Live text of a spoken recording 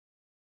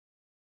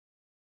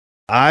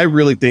I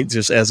really think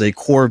just as a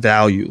core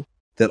value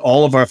that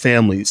all of our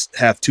families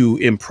have to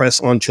impress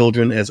on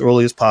children as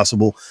early as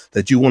possible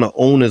that you want to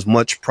own as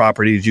much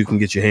property as you can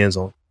get your hands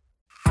on.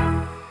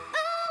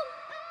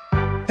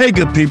 Hey,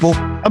 good people.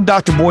 I'm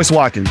Dr. Boyce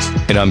Watkins.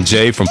 And I'm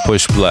Jay from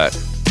Push Black.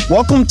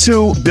 Welcome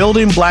to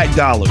Building Black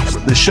Dollars,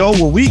 the show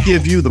where we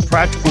give you the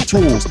practical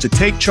tools to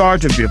take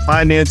charge of your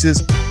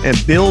finances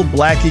and build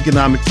Black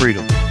economic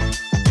freedom.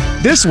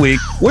 This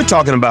week, we're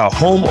talking about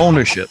home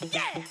ownership.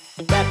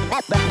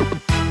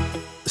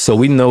 So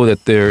we know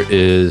that there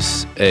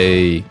is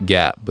a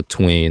gap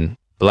between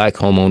Black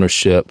home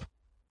ownership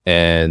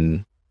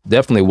and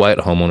definitely white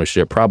home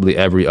ownership, probably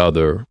every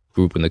other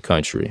group in the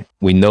country.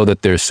 We know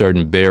that there are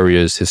certain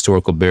barriers,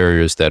 historical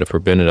barriers that have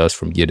prevented us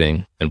from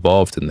getting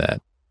involved in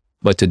that.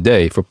 But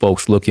today, for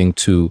folks looking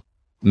to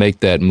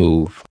make that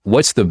move,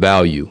 what's the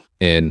value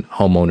in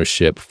home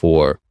ownership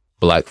for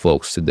Black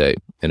folks today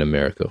in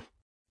America?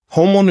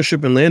 Home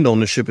ownership and land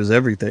ownership is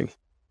everything.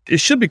 It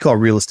should be called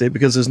real estate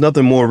because there's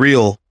nothing more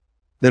real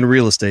than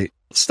real estate.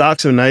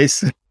 Stocks are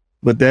nice,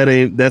 but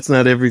that's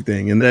not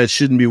everything. And that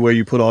shouldn't be where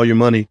you put all your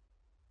money.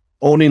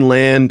 Owning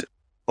land,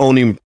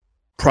 owning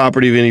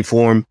property of any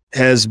form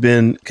has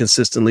been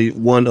consistently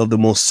one of the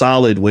most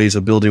solid ways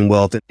of building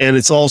wealth. And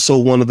it's also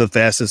one of the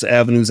fastest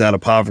avenues out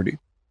of poverty.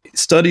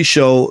 Studies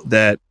show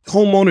that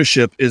home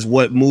ownership is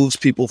what moves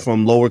people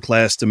from lower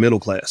class to middle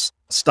class.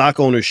 Stock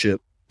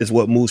ownership is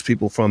what moves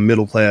people from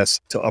middle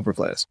class to upper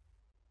class.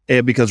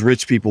 And because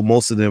rich people,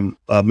 most of them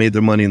made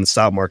their money in the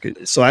stock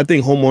market. So I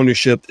think home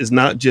ownership is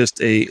not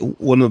just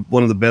one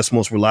of the best,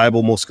 most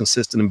reliable, most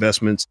consistent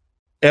investments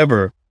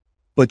ever,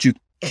 but you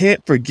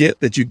can't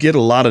forget that you get a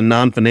lot of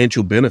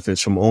non-financial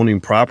benefits from owning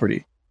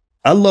property.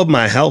 I love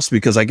my house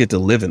because I get to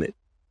live in it.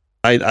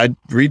 I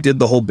redid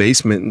the whole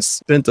basement and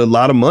spent a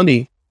lot of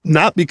money,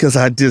 not because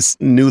I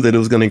just knew that it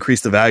was going to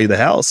increase the value of the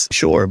house,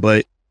 sure,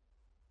 but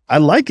I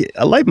like it.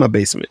 I like my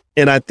basement.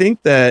 And I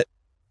think that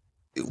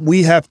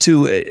we have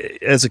to,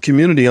 as a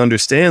community,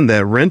 understand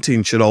that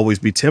renting should always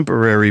be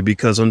temporary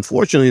because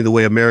unfortunately, the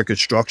way America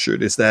is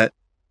structured is that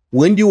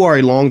when you are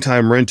a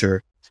longtime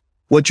renter,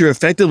 what you're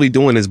effectively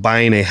doing is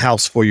buying a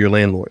house for your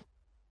landlord.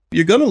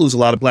 You're going to lose a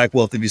lot of Black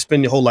wealth if you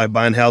spend your whole life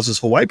buying houses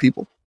for white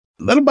people.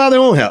 Let them buy their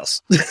own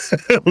house.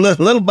 let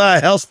them buy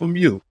a house from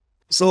you.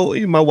 So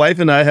my wife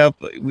and I have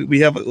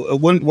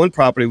one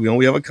property we own.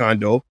 We have a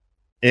condo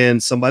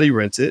and somebody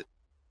rents it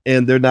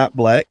and they're not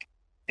Black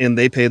and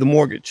they pay the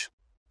mortgage.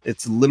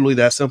 It's literally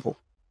that simple.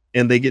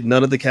 And they get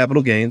none of the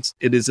capital gains.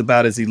 It is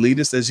about as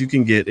elitist as you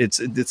can get.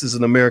 This is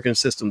an American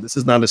system. This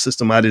is not a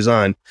system I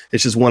designed.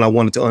 It's just one I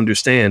wanted to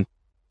understand.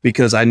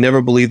 Because I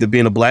never believed that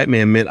being a Black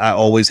man meant I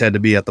always had to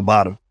be at the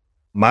bottom.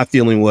 My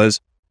feeling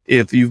was,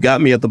 if you've got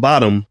me at the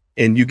bottom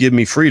and you give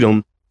me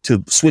freedom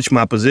to switch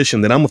my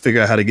position, then I'm gonna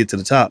figure out how to get to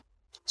the top.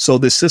 So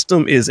this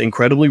system is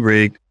incredibly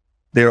rigged.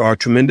 There are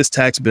tremendous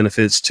tax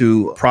benefits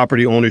to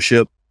property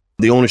ownership,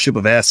 the ownership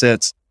of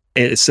assets,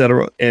 et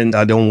cetera. And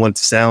I don't want it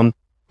to sound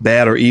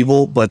bad or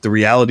evil, but the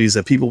reality is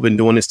that people have been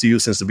doing this to you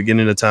since the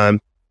beginning of time.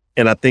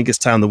 And I think it's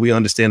time that we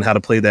understand how to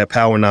play that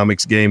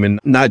powernomics game and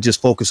not just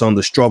focus on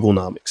the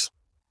strugglenomics.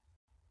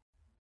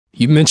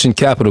 You mentioned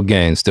capital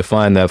gains.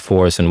 Define that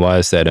for us, and why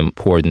is that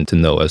important to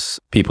know as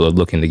people are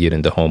looking to get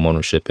into home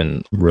ownership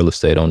and real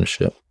estate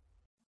ownership?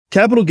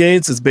 Capital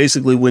gains is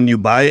basically when you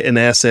buy an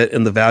asset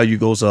and the value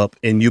goes up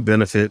and you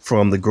benefit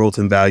from the growth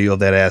and value of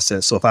that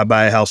asset. So if I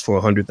buy a house for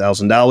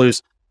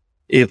 $100,000,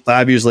 if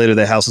 5 years later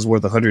that house is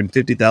worth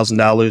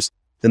 $150,000,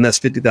 then that's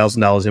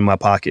 $50,000 in my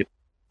pocket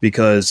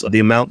because the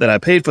amount that I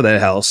paid for that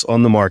house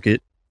on the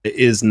market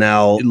is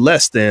now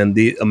less than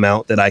the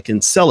amount that I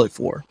can sell it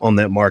for on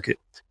that market.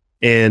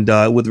 And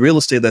with real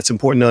estate, that's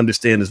important to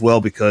understand as well,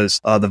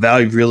 because the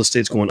value of real estate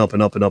is going up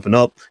and up and up and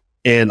up.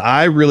 And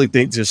I really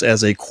think just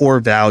as a core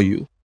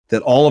value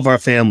that all of our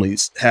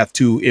families have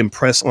to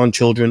impress on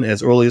children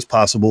as early as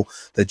possible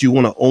that you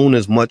want to own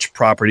as much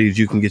property as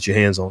you can get your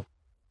hands on.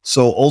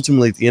 So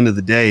ultimately, at the end of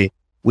the day,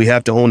 we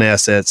have to own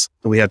assets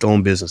and we have to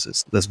own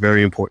businesses. That's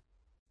very important.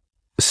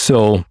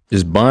 So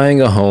just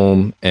buying a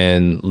home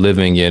and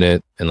living in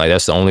it, and like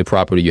that's the only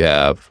property you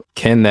have,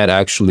 can that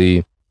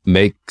actually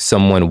make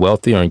someone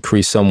wealthy or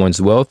increase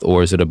someone's wealth?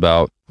 Or is it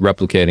about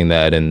replicating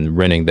that and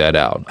renting that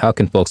out? How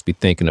can folks be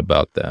thinking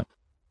about that?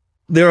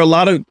 There are a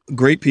lot of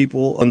great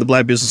people on the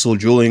Black Business School.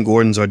 Julian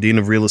Gordon's our dean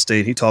of real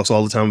estate. He talks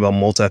all the time about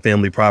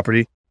multifamily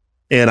property.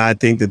 And I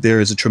think that there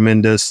is a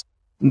tremendous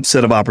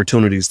set of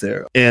opportunities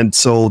there. And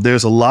so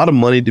there's a lot of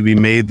money to be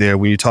made there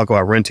when you talk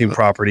about renting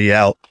property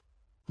out.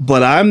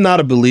 But I'm not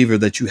a believer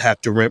that you have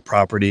to rent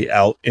property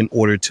out in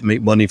order to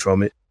make money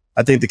from it.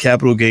 I think the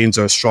capital gains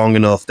are strong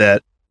enough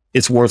that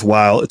it's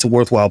worthwhile. It's a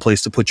worthwhile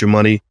place to put your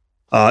money,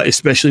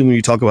 especially when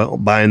you talk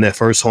about buying that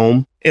first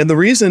home. And the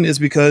reason is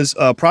because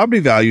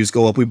property values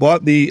go up. We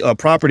bought the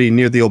property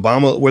near the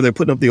Obama, where they're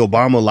putting up the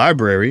Obama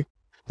library.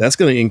 That's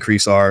going to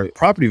increase our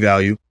property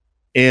value.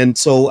 And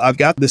so I've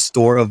got this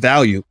store of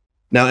value.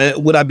 Now,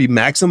 would I be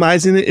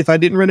maximizing it if I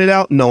didn't rent it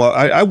out? No,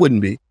 I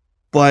wouldn't be.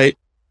 But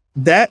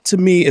that to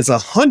me is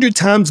 100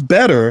 times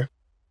better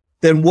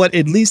than what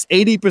at least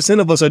 80%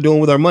 of us are doing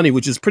with our money,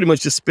 which is pretty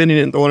much just spending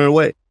it and throwing it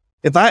away.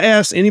 If I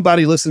ask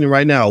anybody listening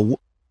right now,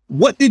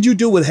 what did you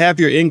do with half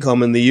your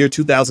income in the year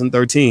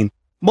 2013?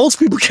 Most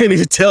people can't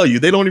even tell you.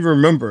 They don't even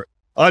remember.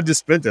 I just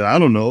spent it. I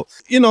don't know.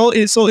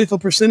 So if a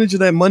percentage of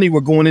that money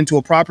were going into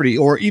a property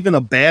or even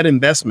a bad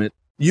investment,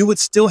 you would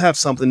still have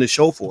something to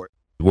show for it.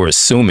 We're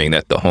assuming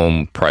that the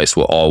home price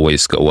will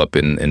always go up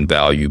in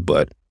value,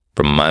 but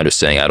from my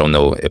understanding, I don't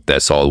know if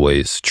that's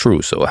always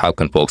true. So how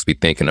can folks be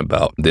thinking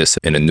about this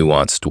in a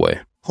nuanced way?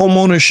 Home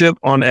ownership,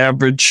 on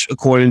average,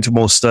 according to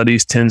most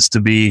studies, tends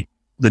to be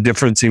the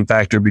differentiating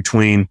factor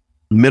between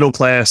middle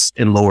class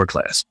and lower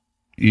class.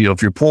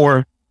 If you're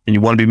poor and you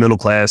want to be middle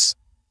class,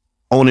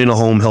 owning a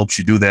home helps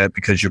you do that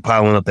because you're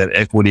piling up that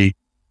equity.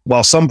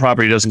 While some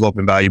property doesn't go up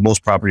in value,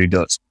 most property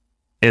does.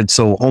 And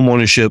so home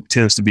ownership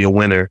tends to be a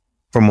winner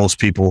for most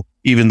people,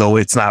 even though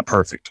it's not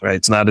perfect, right?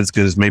 It's not as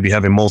good as maybe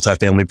having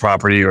multifamily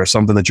property or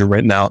something that you're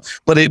renting out,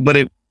 but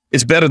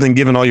it's better than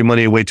giving all your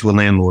money away to a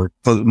landlord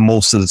for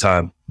most of the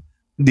time.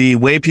 The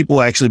way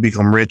people actually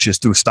become rich is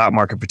through stock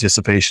market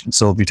participation.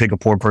 So if you take a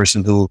poor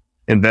person who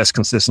invests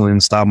consistently in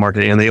the stock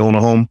market and they own a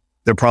home,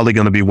 they're probably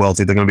going to be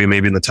wealthy. They're going to be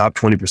maybe in the top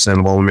 20%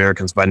 of all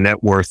Americans by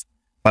net worth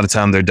by the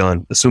time they're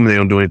done, assuming they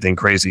don't do anything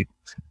crazy.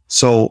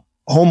 So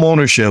home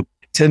ownership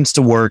tends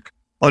to work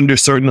under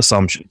certain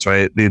assumptions,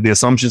 right? The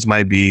assumptions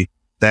might be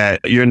that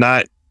you're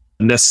not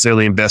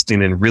necessarily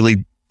investing in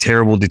really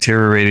terrible,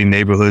 deteriorating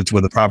neighborhoods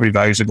where the property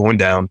values are going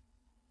down,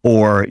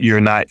 or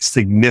you're not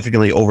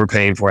significantly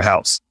overpaying for a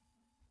house.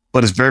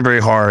 But it's very, very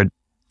hard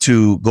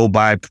to go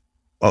buy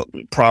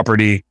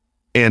property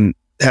and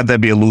have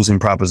that be a losing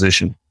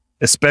proposition,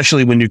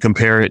 especially when you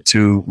compare it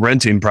to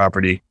renting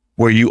property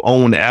where you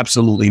own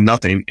absolutely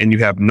nothing and you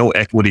have no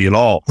equity at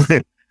all.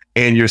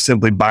 And you're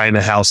simply buying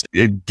a house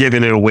and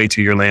giving it away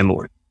to your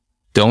landlord.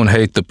 Don't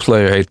hate the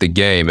player, hate the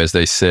game, as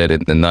they said in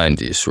the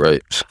 90s,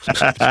 right?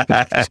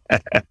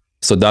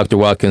 So, Dr.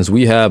 Watkins,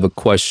 we have a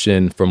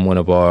question from one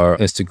of our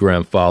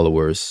Instagram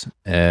followers,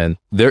 and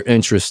they're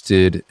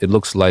interested, it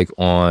looks like,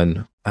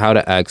 on how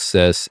to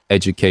access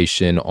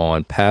education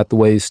on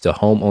pathways to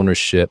home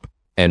ownership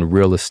and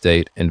real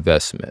estate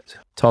investment.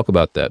 Talk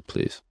about that,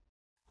 please.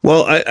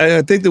 Well,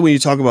 I think that when you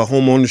talk about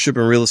home ownership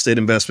and real estate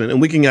investment,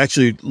 and we can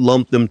actually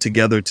lump them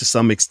together to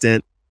some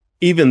extent,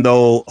 even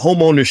though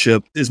home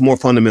ownership is more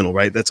fundamental,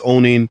 right? That's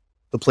owning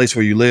the place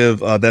where you live.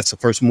 That's the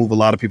first move a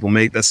lot of people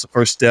make. That's the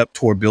first step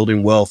toward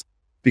building wealth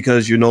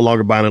because you're no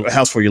longer buying a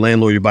house for your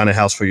landlord, you're buying a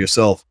house for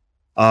yourself.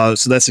 So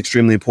that's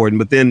extremely important.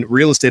 But then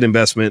real estate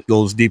investment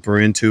goes deeper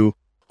into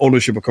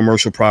ownership of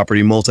commercial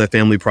property,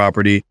 multifamily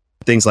property,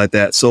 things like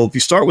that. So if you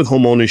start with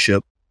home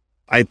ownership,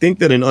 I think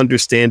that an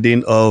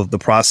understanding of the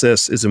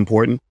process is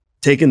important.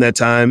 Taking that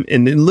time,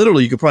 and then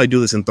literally you could probably do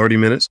this in 30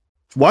 minutes.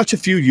 Watch a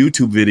few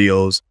YouTube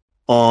videos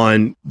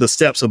on the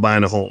steps of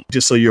buying a home,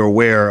 just so you're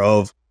aware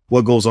of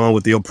what goes on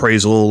with the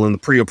appraisal and the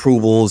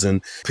pre-approvals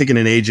and picking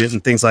an agent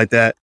and things like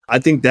that. I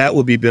think that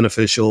would be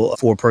beneficial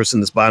for a person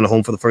that's buying a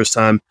home for the first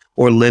time,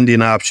 or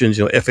lending options,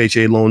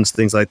 FHA loans,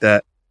 things like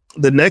that.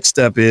 The next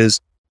step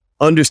is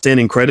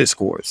understanding credit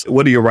scores.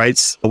 What are your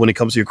rights when it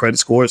comes to your credit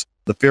scores?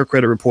 The Fair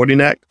Credit Reporting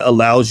Act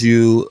allows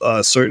you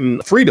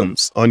certain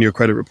freedoms on your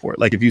credit report.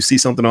 Like if you see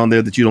something on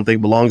there that you don't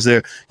think belongs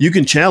there, you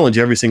can challenge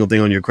every single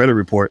thing on your credit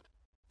report.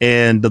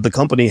 And the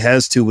company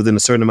has to, within a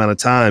certain amount of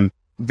time,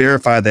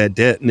 verify that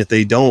debt. And if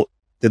they don't,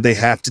 then they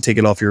have to take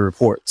it off your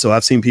report. So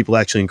I've seen people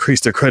actually increase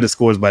their credit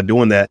scores by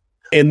doing that.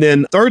 And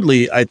then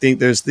thirdly, I think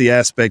there's the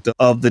aspect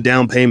of the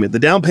down payment. The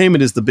down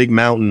payment is the big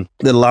mountain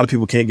that a lot of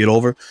people can't get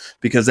over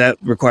because that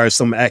requires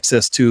some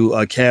access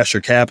to cash or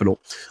capital.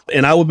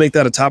 And I would make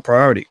that a top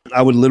priority.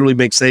 I would literally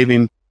make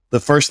saving the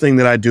first thing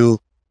that I do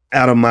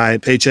out of my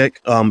paycheck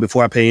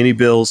before I pay any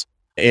bills.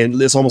 And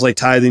it's almost like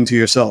tithing to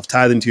yourself,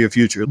 tithing to your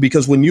future.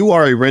 Because when you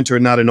are a renter,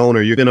 not an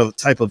owner, you're in a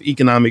type of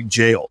economic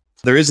jail.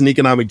 There is an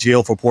economic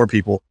jail for poor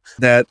people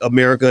that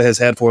America has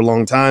had for a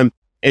long time.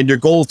 And your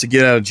goal is to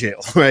get out of jail,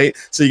 right?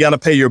 So you got to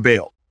pay your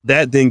bail.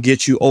 That then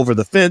gets you over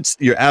the fence.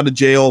 You're out of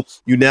jail.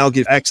 You now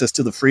get access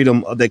to the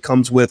freedom that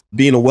comes with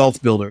being a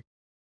wealth builder.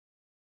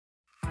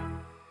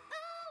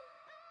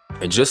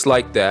 And just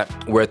like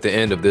that, we're at the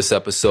end of this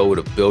episode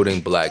of Building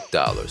Black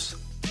Dollars.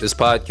 This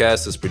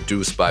podcast is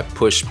produced by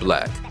Push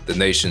Black, the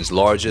nation's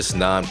largest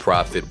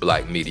nonprofit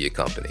Black media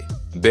company.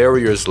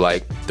 Barriers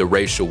like the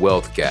racial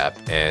wealth gap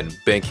and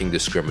banking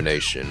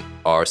discrimination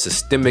are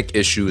systemic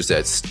issues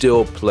that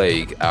still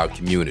plague our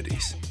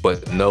communities.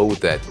 But know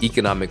that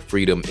economic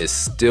freedom is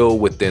still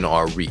within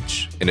our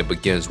reach, and it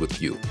begins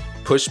with you.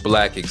 Push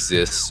Black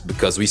exists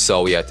because we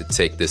saw we had to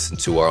take this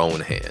into our own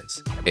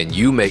hands. And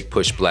you make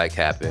Push Black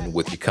happen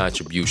with your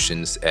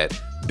contributions at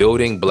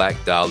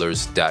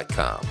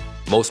buildingblackdollars.com.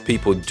 Most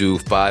people do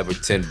 $5 or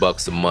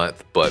 $10 a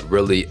month, but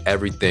really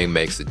everything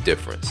makes a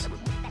difference.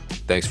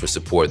 Thanks for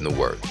supporting the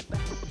work.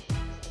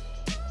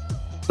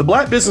 The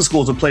Black Business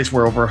School is a place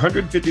where over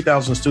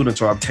 150,000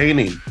 students are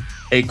obtaining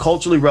a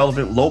culturally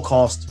relevant,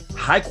 low-cost,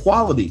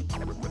 high-quality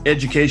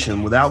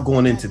education without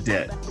going into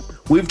debt.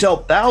 We've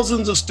helped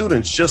thousands of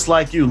students just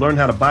like you learn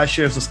how to buy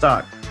shares of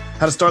stock,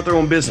 how to start their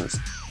own business,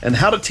 and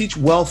how to teach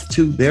wealth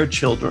to their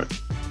children.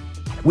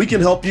 We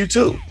can help you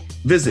too.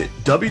 Visit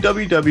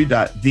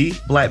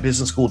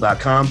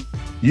www.theblackbusinessschool.com.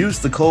 Use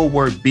the code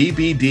word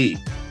BBD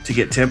to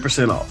get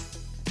 10% off.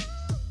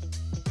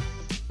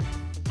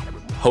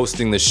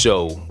 Hosting the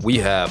show, we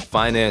have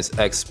finance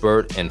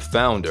expert and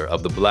founder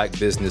of the Black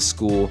Business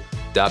School,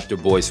 Dr.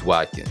 Boyce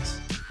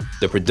Watkins.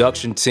 The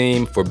production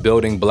team for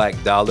Building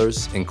Black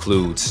Dollars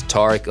includes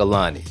Tariq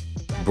Alani,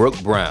 Brooke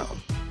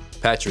Brown,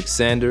 Patrick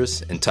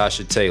Sanders, and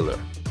Tasha Taylor.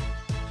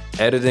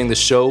 Editing the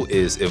show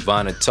is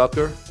Ivana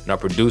Tucker, and our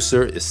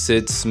producer is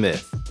Sid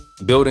Smith.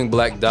 Building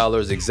Black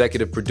Dollars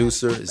executive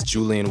producer is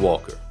Julian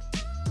Walker.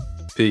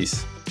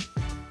 Peace.